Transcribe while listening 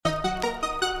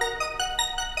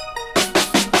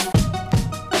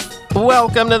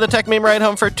Welcome to the Tech Meme Ride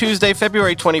Home for Tuesday,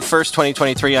 February 21st,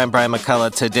 2023. I'm Brian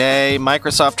McCullough. Today,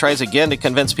 Microsoft tries again to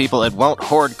convince people it won't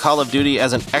hoard Call of Duty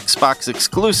as an Xbox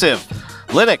exclusive.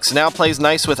 Linux now plays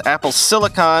nice with Apple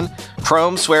Silicon.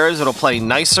 Chrome swears it'll play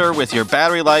nicer with your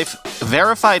battery life.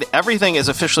 Verified everything is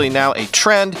officially now a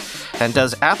trend. And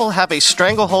does Apple have a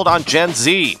stranglehold on Gen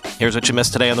Z? Here's what you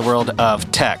missed today in the world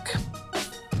of tech.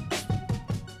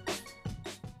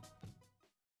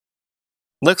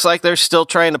 Looks like they're still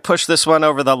trying to push this one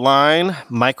over the line.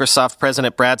 Microsoft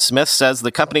President Brad Smith says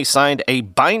the company signed a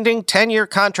binding 10-year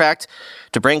contract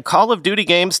to bring Call of Duty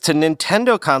games to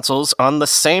Nintendo consoles on the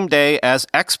same day as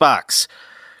Xbox.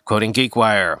 Quoting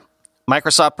GeekWire,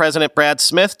 Microsoft President Brad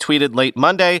Smith tweeted late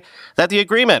Monday that the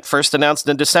agreement, first announced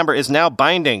in December, is now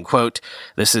binding. Quote,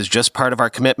 "This is just part of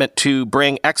our commitment to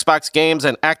bring Xbox games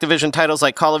and Activision titles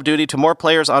like Call of Duty to more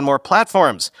players on more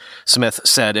platforms," Smith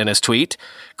said in his tweet.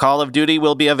 Call of Duty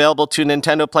will be available to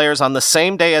Nintendo players on the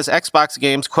same day as Xbox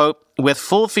games, quote, "with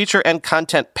full feature and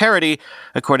content parity,"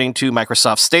 according to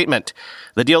Microsoft's statement.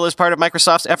 The deal is part of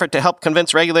Microsoft's effort to help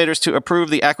convince regulators to approve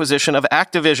the acquisition of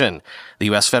Activision. The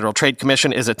U.S. Federal Trade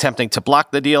Commission is attempting to block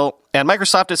the deal, and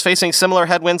Microsoft is facing similar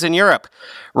headwinds in Europe.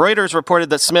 Reuters reported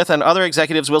that Smith and other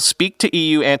executives will speak to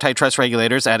EU antitrust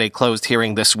regulators at a closed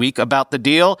hearing this week about the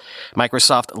deal.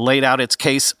 Microsoft laid out its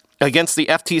case against the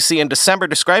FTC in December,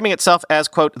 describing itself as,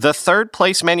 quote, "the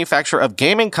third-place manufacturer of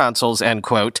gaming consoles," end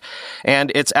quote,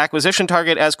 and its acquisition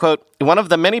target as, quote, "one of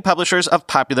the many publishers of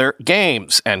popular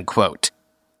games," end quote.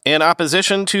 In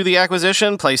opposition to the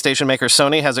acquisition, PlayStation maker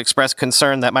Sony has expressed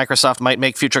concern that Microsoft might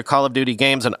make future Call of Duty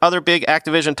games and other big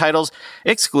Activision titles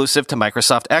exclusive to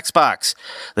Microsoft Xbox.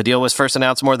 The deal was first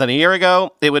announced more than a year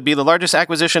ago. It would be the largest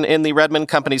acquisition in the Redmond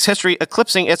company's history,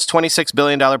 eclipsing its $26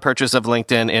 billion purchase of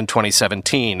LinkedIn in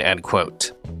 2017, end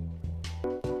quote.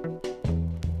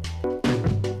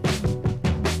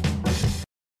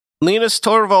 Linus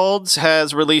Torvalds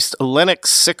has released Linux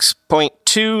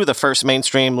 6.2, the first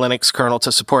mainstream Linux kernel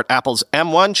to support Apple's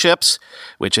M1 chips,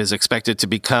 which is expected to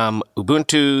become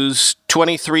Ubuntu's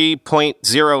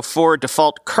 23.04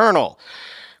 default kernel,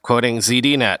 quoting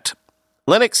ZDNet.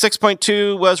 Linux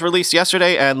 6.2 was released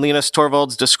yesterday, and Linus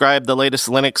Torvalds described the latest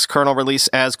Linux kernel release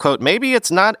as, quote, "maybe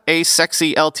it's not a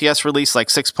sexy LTS release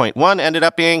like 6.1 ended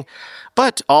up being,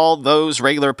 but all those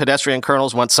regular pedestrian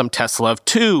kernels want some test love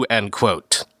too," end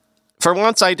quote. For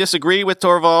once, I disagree with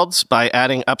Torvalds. By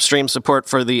adding upstream support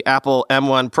for the Apple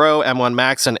M1 Pro, M1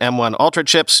 Max, and M1 Ultra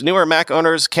chips, newer Mac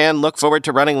owners can look forward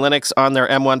to running Linux on their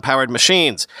M1-powered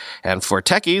machines. And for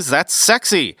techies, that's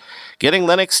sexy. Getting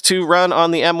Linux to run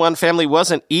on the M1 family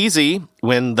wasn't easy.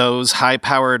 When those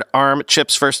high-powered ARM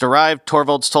chips first arrived,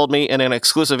 Torvalds told me in an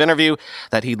exclusive interview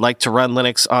that he'd like to run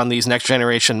Linux on these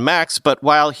next-generation Macs, but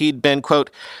while he'd been,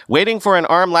 quote, "waiting for an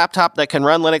ARM laptop that can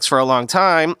run Linux for a long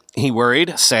time," he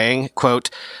worried, saying, quote,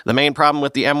 "the main problem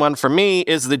with the M1 for me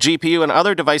is the GPU and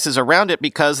other devices around it,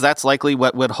 because that's likely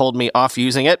what would hold me off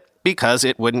using it, because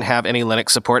it wouldn't have any Linux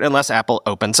support unless Apple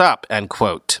opens up," end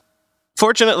quote.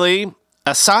 Fortunately,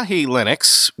 Asahi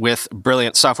Linux, with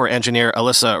brilliant software engineer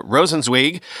Alyssa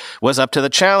Rosenzweig, was up to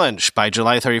the challenge. By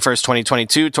July 31st,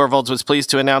 2022, Torvalds was pleased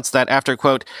to announce that after,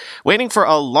 quote, "waiting for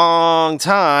a long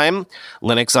time,"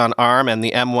 Linux on ARM and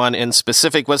the M1 in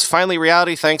specific was finally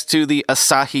reality thanks to the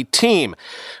Asahi team.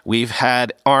 "We've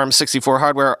had ARM 64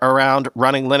 hardware around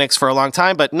running Linux for a long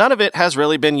time, but none of it has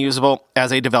really been usable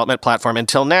as a development platform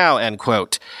until now," end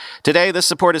quote. Today, this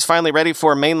support is finally ready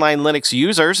for mainline Linux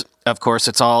users. Of course,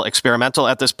 it's all experimental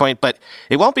at this point, but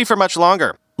it won't be for much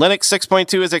longer. Linux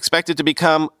 6.2 is expected to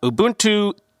become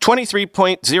Ubuntu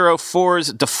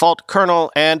 23.04's default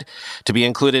kernel and to be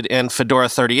included in Fedora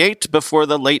 38 before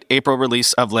the late April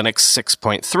release of Linux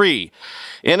 6.3.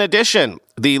 In addition,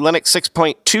 the Linux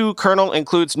 6.2 kernel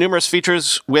includes numerous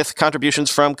features with contributions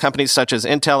from companies such as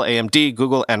Intel, AMD,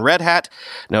 Google, and Red Hat.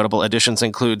 Notable additions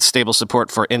include stable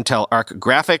support for Intel Arc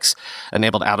graphics,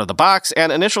 enabled out of the box,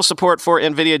 and initial support for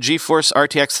NVIDIA GeForce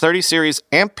RTX 30 series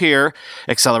Ampere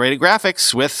accelerated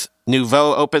graphics with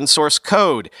Nouveau open source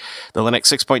code. The Linux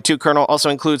 6.2 kernel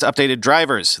also includes updated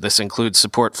drivers. This includes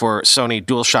support for Sony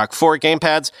DualShock 4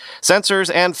 gamepads, sensors,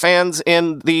 and fans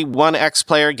in the One X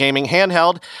Player gaming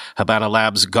handheld, Habana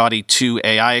Labs Gaudi 2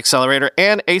 AI accelerator,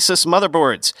 and Asus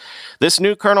motherboards. This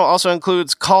new kernel also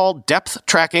includes call depth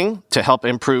tracking to help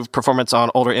improve performance on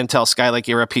older Intel Skylake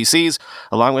era PCs,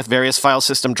 along with various file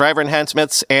system driver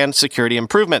enhancements and security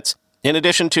improvements. In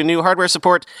addition to new hardware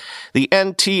support, the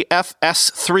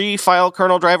NTFS3 file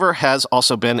kernel driver has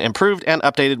also been improved and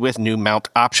updated with new mount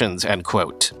options, end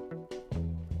quote.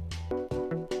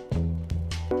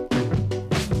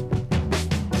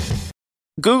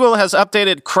 Google has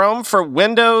updated Chrome for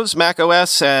Windows, Mac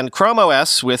OS, and Chrome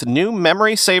OS with new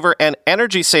memory saver and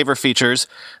energy saver features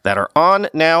that are on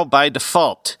now by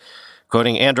default,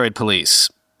 quoting Android Police.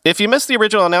 If you missed the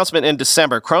original announcement in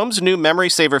December, Chrome's new memory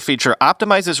saver feature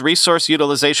optimizes resource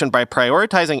utilization by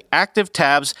prioritizing active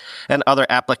tabs and other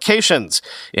applications.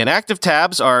 Inactive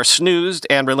tabs are snoozed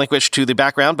and relinquished to the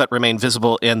background but remain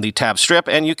visible in the tab strip,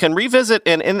 and you can revisit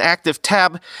an inactive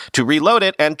tab to reload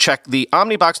it and check the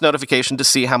Omnibox notification to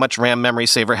see how much RAM memory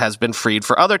saver has been freed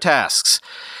for other tasks.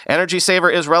 Energy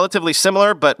Saver is relatively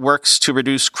similar, but works to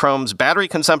reduce Chrome's battery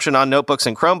consumption on notebooks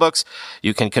and Chromebooks.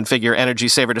 You can configure Energy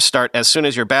Saver to start as soon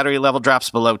as your battery level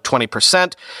drops below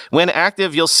 20%. When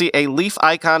active, you'll see a leaf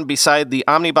icon beside the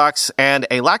Omnibox and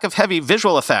a lack of heavy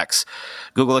visual effects.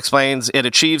 Google explains it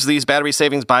achieves these battery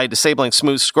savings by disabling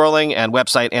smooth scrolling and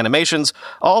website animations,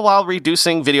 all while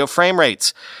reducing video frame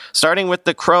rates. Starting with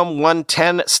the Chrome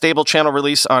 110 stable channel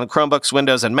release on Chromebooks,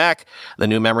 Windows, and Mac, the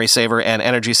new Memory Saver and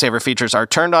Energy Saver features are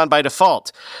turned on by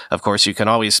default. Of course, you can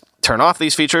always turn off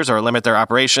these features or limit their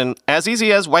operation, as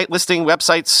easy as whitelisting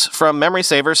websites from Memory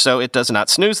Saver so it does not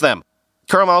snooze them.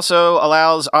 Chrome also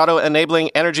allows auto-enabling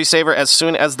Energy Saver as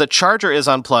soon as the charger is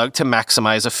unplugged to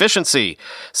maximize efficiency.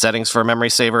 Settings for Memory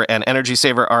Saver and Energy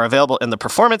Saver are available in the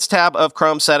Performance tab of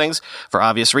Chrome settings. For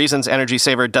obvious reasons, Energy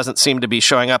Saver doesn't seem to be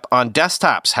showing up on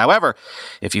desktops. However,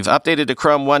 if you've updated to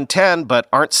Chrome 110 but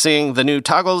aren't seeing the new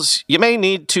toggles, you may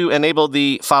need to enable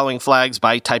the following flags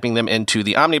by typing them into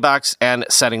the Omnibox and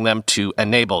setting them to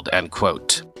enabled, end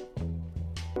quote.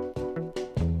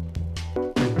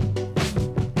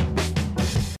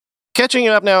 Catching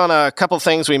you up now on a couple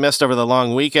things we missed over the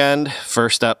long weekend.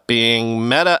 First up being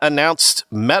Meta announced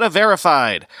Meta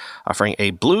Verified, offering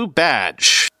a blue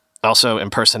badge. Also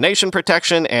impersonation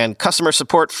protection and customer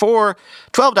support for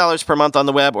 $12 per month on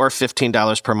the web or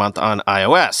 $15 per month on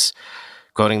iOS.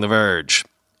 Quoting The Verge.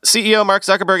 CEO Mark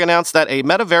Zuckerberg announced that a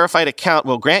Meta Verified account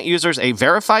will grant users a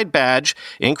verified badge,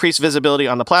 increase visibility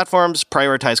on the platforms,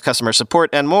 prioritize customer support,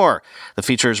 and more. The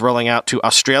feature is rolling out to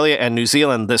Australia and New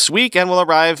Zealand this week and will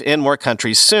arrive in more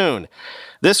countries soon.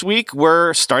 This week,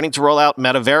 we're starting to roll out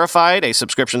Meta Verified, a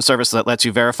subscription service that lets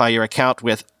you verify your account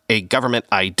with a government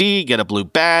ID, get a blue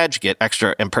badge, get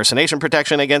extra impersonation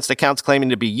protection against accounts claiming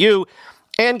to be you,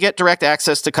 and get direct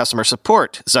access to customer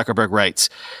support, Zuckerberg writes.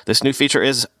 This new feature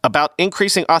is about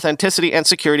increasing authenticity and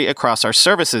security across our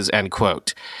services, end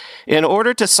quote. In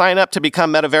order to sign up to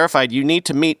become Meta Verified, you need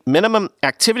to meet minimum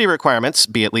activity requirements,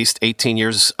 be at least 18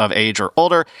 years of age or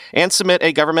older, and submit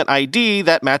a government ID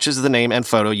that matches the name and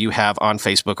photo you have on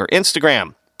Facebook or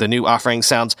Instagram. The new offering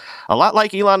sounds a lot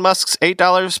like Elon Musk's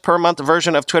 $8 per month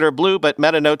version of Twitter Blue, but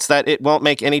Meta notes that it won't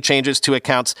make any changes to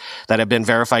accounts that have been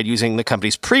verified using the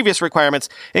company's previous requirements,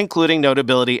 including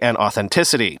notability and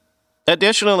authenticity.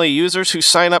 Additionally, users who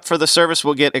sign up for the service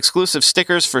will get exclusive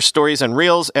stickers for stories and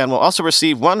reels and will also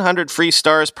receive 100 free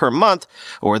stars per month,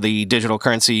 or the digital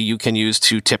currency you can use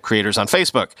to tip creators on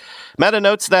Facebook. Meta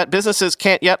notes that businesses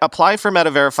can't yet apply for Meta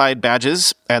Verified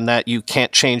badges and that you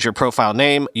can't change your profile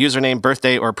name, username,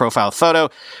 birthday, or profile photo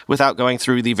without going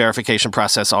through the verification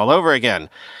process all over again.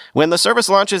 When the service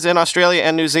launches in Australia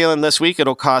and New Zealand this week,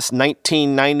 it'll cost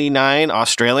 $19.99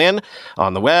 Australian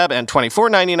on the web and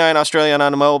 $24.99 Australian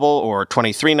on mobile, or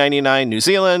 $23.99 New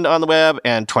Zealand on the web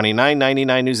and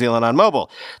 $29.99 New Zealand on mobile.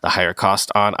 The higher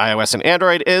cost on iOS and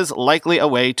Android is likely a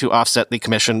way to offset the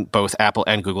commission both Apple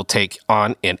and Google take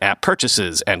on in-app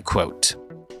purchases, end quote.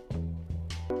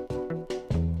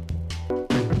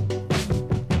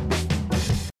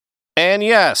 And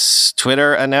yes,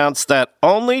 Twitter announced that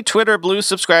only Twitter Blue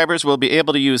subscribers will be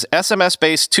able to use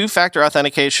SMS-based two-factor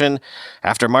authentication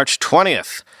after March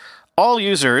 20th. All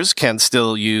users can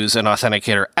still use an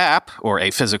authenticator app or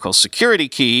a physical security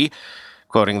key,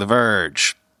 quoting The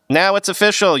Verge. Now it's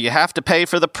official. You have to pay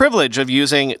for the privilege of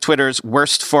using Twitter's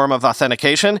worst form of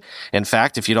authentication. In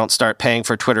fact, if you don't start paying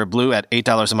for Twitter Blue at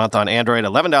 $8 a month on Android,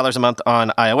 $11 a month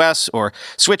on iOS, or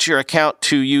switch your account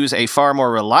to use a far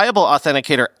more reliable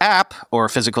authenticator app or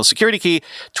physical security key,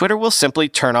 Twitter will simply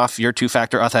turn off your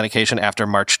two-factor authentication after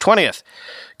March 20th.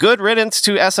 Good riddance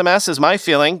to SMS is my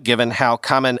feeling, given how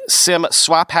common SIM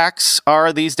swap hacks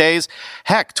are these days.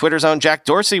 Heck, Twitter's own Jack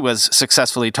Dorsey was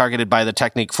successfully targeted by the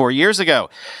technique 4 years ago.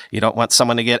 You don't want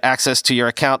someone to get access to your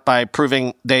account by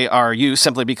proving they are you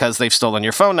simply because they've stolen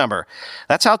your phone number.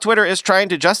 That's how Twitter is trying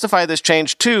to justify this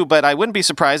change too, but I wouldn't be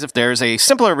surprised if there's a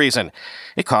simpler reason.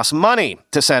 It costs money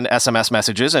to send SMS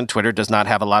messages, and Twitter does not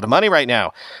have a lot of money right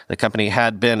now. The company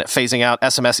had been phasing out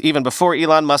SMS even before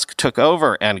Elon Musk took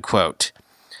over, end quote.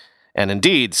 And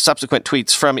indeed, subsequent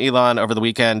tweets from Elon over the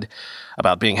weekend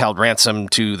about being held ransom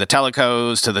to the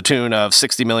telecos to the tune of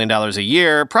 $60 million a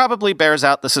year probably bears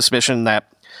out the suspicion that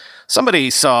somebody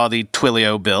saw the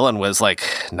Twilio bill and was like,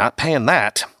 not paying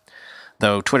that.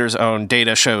 Though Twitter's own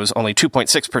data shows only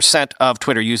 2.6% of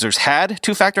Twitter users had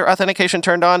two-factor authentication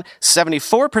turned on,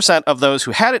 74% of those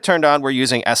who had it turned on were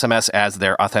using SMS as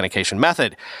their authentication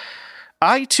method.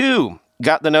 I, too,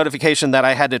 got the notification that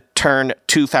I had to turn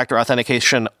two-factor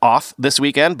authentication off this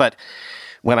weekend, but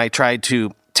when I tried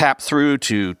to tap through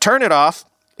to turn it off,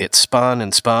 it spun,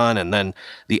 and then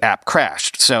the app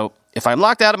crashed. So if I'm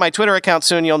locked out of my Twitter account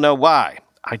soon, you'll know why.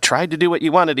 I tried to do what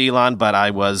you wanted, Elon, but I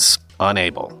was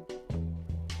unable.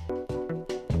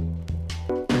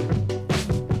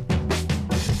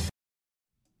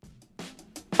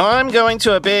 I'm going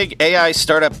to a big AI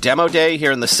startup demo day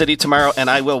here in the city tomorrow, and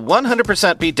I will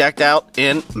 100% be decked out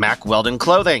in Mack Weldon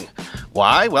clothing.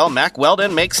 Why? Well, Mack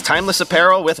Weldon makes timeless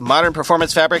apparel with modern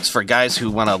performance fabrics for guys who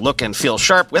want to look and feel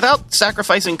sharp without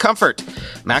sacrificing comfort.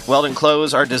 Mack Weldon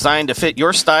clothes are designed to fit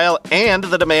your style and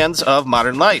the demands of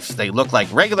modern life. They look like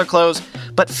regular clothes,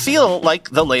 but feel like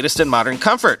the latest in modern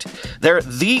comfort. They're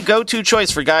the go-to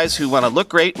choice for guys who want to look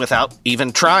great without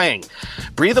even trying.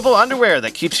 Breathable underwear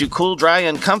that keeps you cool, dry,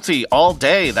 and comfy all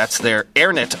day. That's their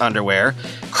AirKnit underwear.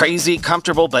 Crazy,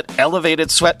 comfortable, but elevated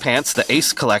sweatpants, the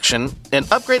Ace collection. An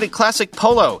upgraded classic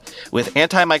polo with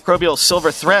antimicrobial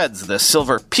silver threads, the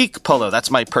Silver Peak polo.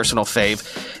 That's my personal fave.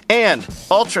 And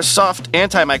ultra-soft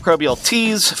antimicrobial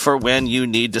tees for when you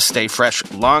need to stay fresh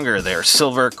longer. Their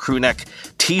silver crewneck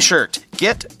t-shirt.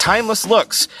 Get timeless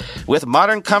looks with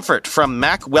modern comfort from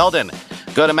Mack Weldon.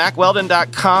 Go to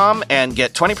MackWeldon.com and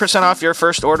get 20% off your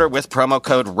first order with promo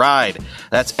code RIDE.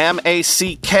 That's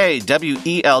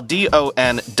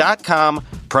MackWeldon.com,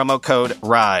 promo code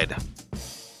RIDE.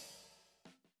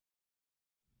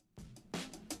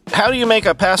 How do you make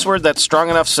a password that's strong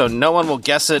enough so no one will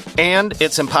guess it, and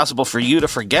it's impossible for you to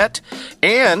forget,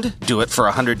 and do it for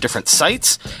 100 different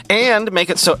sites, and make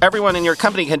it so everyone in your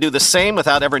company can do the same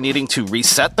without ever needing to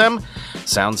reset them?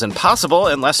 Sounds impossible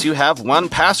unless you have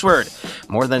 1Password.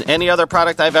 More than any other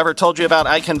product I've ever told you about,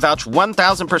 I can vouch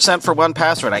 1,000% for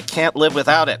 1Password. I can't live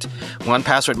without it.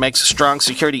 1Password makes strong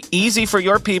security easy for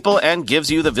your people and gives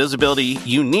you the visibility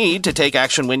you need to take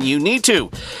action when you need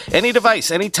to. Any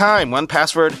device, anytime,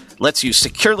 1Password lets you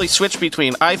securely switch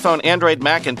between iPhone, Android,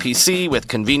 Mac, and PC with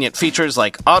convenient features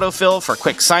like autofill for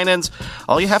quick sign-ins.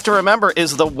 All you have to remember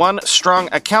is the one strong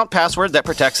account password that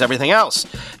protects everything else.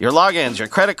 Your logins, your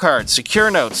credit cards,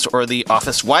 secure notes, or the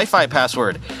office Wi-Fi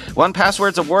password.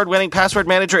 1Password's award-winning password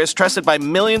manager is trusted by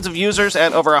millions of users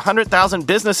and over 100,000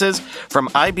 businesses from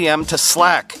IBM to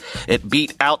Slack. It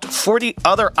beat out 40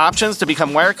 other options to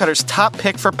become Wirecutter's top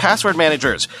pick for password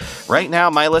managers. Right now,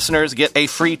 my listeners get a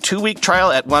free 2-week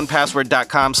trial at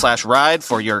onepassword.com/ride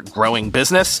for your growing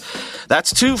business.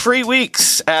 That's 2 free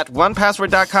weeks at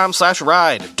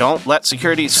onepassword.com/ride. Don't let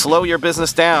security slow your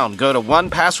business down. Go to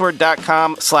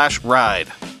onepassword.com/ride.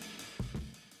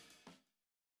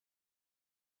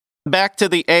 Back to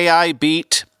the AI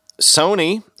beat.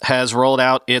 Sony has rolled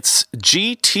out its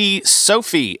GT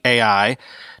Sophie AI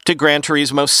to Gran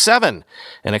Turismo 7,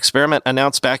 an experiment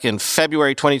announced back in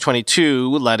February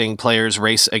 2022, letting players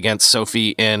race against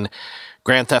Sophie in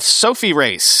Grand Theft Sophie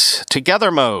Race Together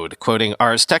mode, quoting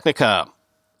Ars Technica.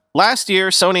 Last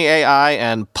year, Sony AI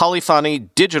and Polyphony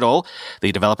Digital,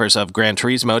 the developers of Gran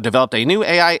Turismo, developed a new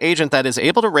AI agent that is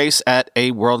able to race at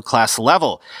a world-class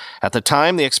level. At the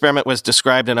time, the experiment was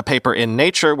described in a paper in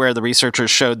Nature where the researchers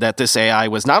showed that this AI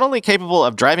was not only capable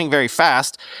of driving very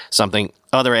fast, something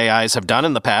other AIs have done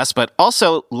in the past, but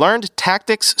also learned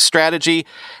tactics, strategy,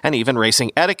 and even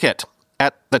racing etiquette.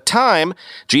 At the time,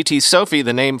 GT Sophie,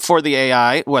 the name for the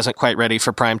AI, wasn't quite ready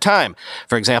for prime time.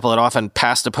 For example, it often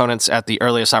passed opponents at the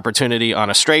earliest opportunity on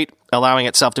a straight, allowing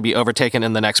itself to be overtaken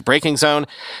in the next braking zone.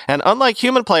 And unlike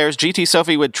human players, GT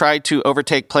Sophie would try to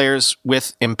overtake players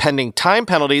with impending time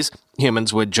penalties.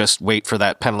 Humans would just wait for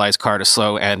that penalized car to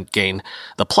slow and gain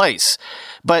the place.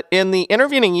 But in the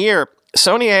intervening year,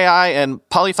 Sony AI and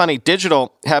Polyphony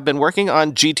Digital have been working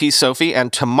on GT Sophie,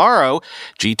 and tomorrow,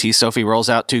 GT Sophie rolls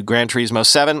out to Gran Turismo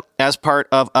 7 as part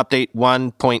of Update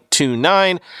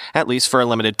 1.29, at least for a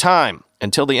limited time.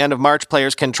 Until the end of March,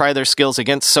 players can try their skills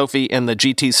against Sophie in the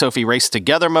GT Sophie Race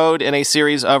Together mode in a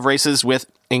series of races with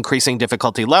increasing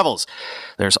difficulty levels.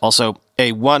 There's also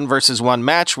a 1-versus-1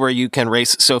 match where you can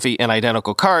race Sophie in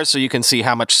identical cars so you can see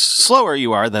how much slower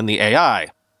you are than the AI.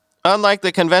 Unlike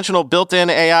the conventional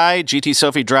built-in AI, GT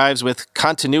Sophie drives with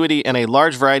continuity in a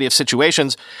large variety of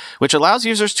situations, which allows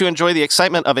users to enjoy the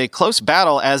excitement of a close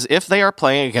battle as if they are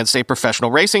playing against a professional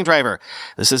racing driver.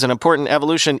 This is an important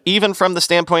evolution even from the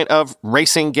standpoint of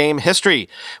racing game history.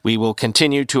 We will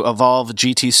continue to evolve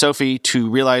GT Sophie to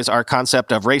realize our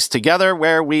concept of race together,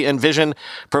 where we envision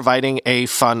providing a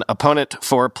fun opponent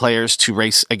for players to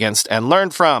race against and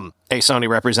learn from, a Sony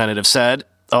representative said.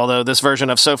 Although this version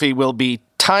of Sophie will be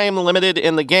time limited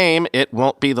in the game, it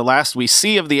won't be the last we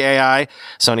see of the AI.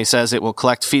 Sony says it will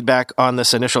collect feedback on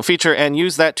this initial feature and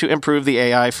use that to improve the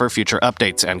AI for future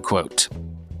updates, end quote.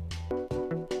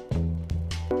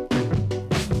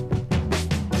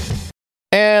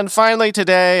 And finally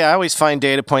today, I always find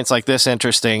data points like this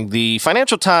interesting. The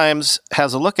Financial Times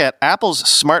has a look at Apple's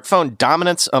smartphone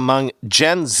dominance among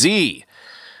Gen Z,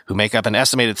 who make up an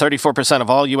estimated 34% of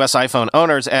all U.S. iPhone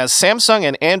owners, as Samsung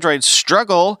and Android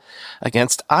struggle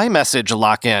against iMessage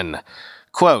lock-in.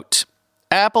 Quote,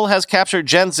 Apple has captured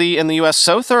Gen Z in the U.S.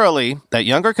 so thoroughly that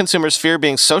younger consumers fear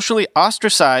being socially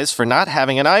ostracized for not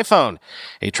having an iPhone,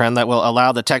 a trend that will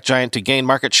allow the tech giant to gain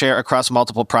market share across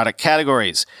multiple product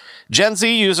categories. Gen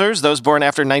Z users, those born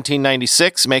after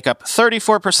 1996, make up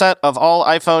 34% of all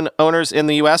iPhone owners in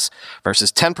the U.S.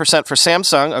 versus 10% for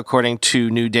Samsung, according to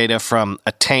new data from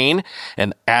Attain,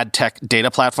 an ad tech data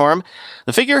platform.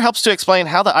 The figure helps to explain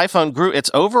how the iPhone grew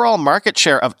its overall market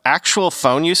share of actual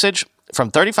phone usage from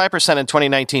 35% in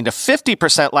 2019 to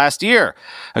 50% last year,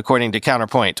 according to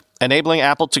Counterpoint, enabling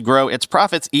Apple to grow its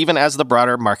profits even as the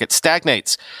broader market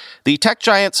stagnates. The tech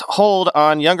giant's hold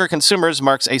on younger consumers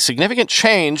marks a significant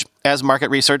change, as market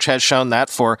research has shown that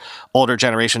for older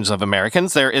generations of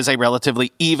Americans, there is a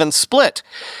relatively even split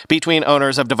between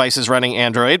owners of devices running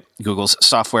Android, Google's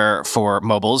software for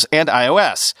mobiles, and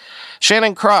iOS.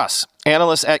 Shannon Cross,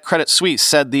 analyst at Credit Suisse,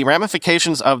 said the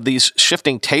ramifications of these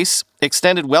shifting tastes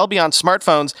extended well beyond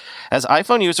smartphones, as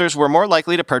iPhone users were more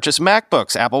likely to purchase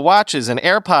MacBooks, Apple Watches, and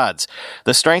AirPods.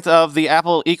 The strength of the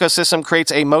Apple ecosystem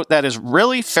creates a moat that is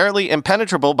really fairly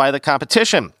impenetrable by the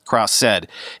competition, Cross said.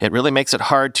 It really makes it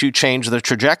hard to change the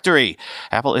trajectory.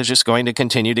 Apple is just going to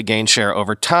continue to gain share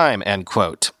over time, end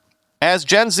quote. As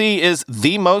Gen Z is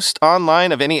the most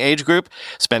online of any age group,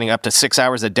 spending up to 6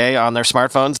 hours a day on their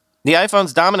smartphones, the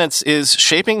iPhone's dominance is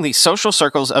shaping the social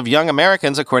circles of young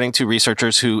Americans, according to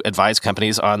researchers who advise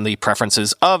companies on the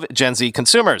preferences of Gen Z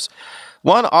consumers.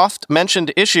 One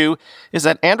oft-mentioned issue is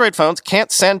that Android phones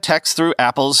can't send text through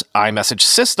Apple's iMessage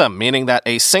system, meaning that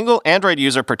a single Android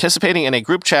user participating in a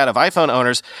group chat of iPhone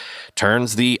owners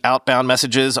turns the outbound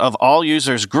messages of all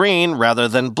users green rather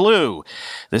than blue.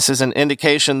 This is an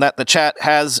indication that the chat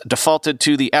has defaulted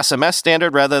to the SMS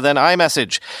standard rather than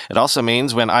iMessage. It also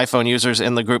means when iPhone users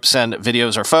in the group send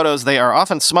videos or photos, they are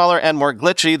often smaller and more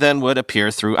glitchy than would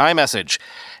appear through iMessage.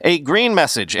 A green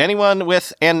message. Anyone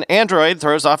with an Android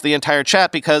throws off the entire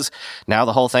chat because now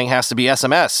the whole thing has to be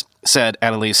SMS, said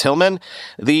Annalise Hillman,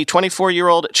 the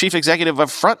 24-year-old chief executive of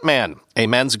Frontman, a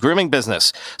men's grooming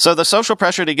business. So the social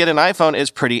pressure to get an iPhone is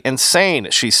pretty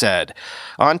insane, she said.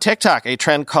 On TikTok, a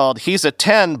trend called He's a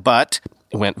 10, but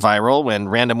went viral when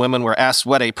random women were asked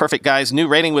what a perfect guy's new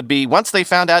rating would be once they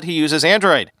found out he uses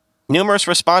Android. Numerous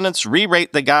respondents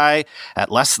re-rate the guy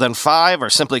at less than 5 or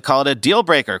simply call it a deal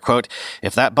breaker. Quote,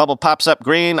 if that bubble pops up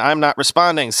green, I'm not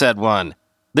responding, said one.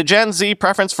 The Gen Z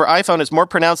preference for iPhone is more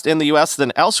pronounced in the U.S.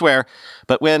 than elsewhere,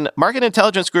 but when market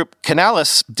intelligence group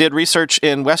Canalys did research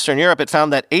in Western Europe, it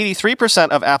found that 83%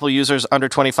 of Apple users under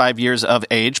 25 years of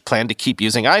age plan to keep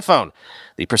using iPhone.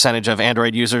 The percentage of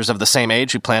Android users of the same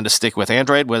age who plan to stick with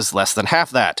Android was less than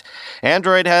half that.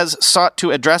 Android has sought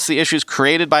to address the issues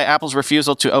created by Apple's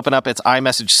refusal to open up its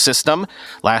iMessage system.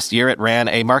 Last year, it ran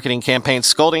a marketing campaign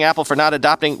scolding Apple for not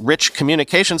adopting Rich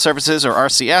Communication Services, or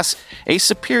RCS, a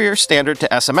superior standard to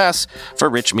SMS for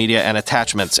rich media and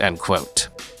attachments, end quote.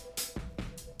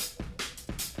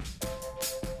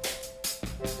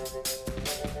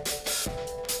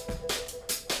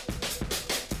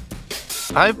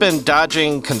 I've been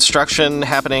dodging construction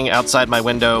happening outside my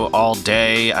window all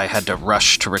day. I had to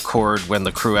rush to record when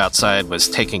the crew outside was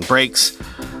taking breaks.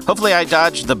 Hopefully I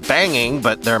dodged the banging,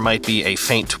 but there might be a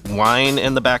faint whine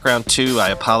in the background too.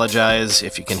 I apologize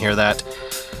if you can hear that.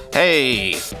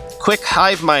 Hey, quick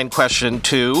hive mind question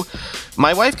too.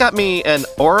 My wife got me an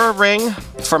Oura Ring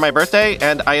for my birthday,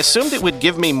 and I assumed it would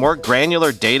give me more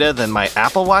granular data than my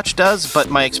Apple Watch does, but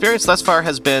my experience thus far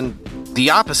has been the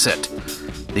opposite.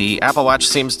 The Apple Watch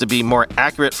seems to be more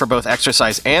accurate for both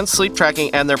exercise and sleep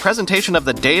tracking, and their presentation of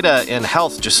the data in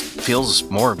health just feels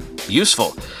more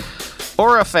useful.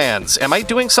 Aura fans, am I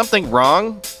doing something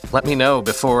wrong? Let me know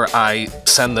before I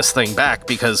send this thing back,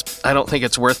 because I don't think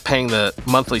it's worth paying the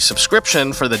monthly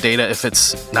subscription for the data if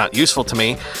it's not useful to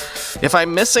me. If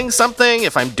I'm missing something,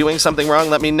 if I'm doing something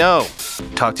wrong, let me know.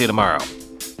 Talk to you tomorrow.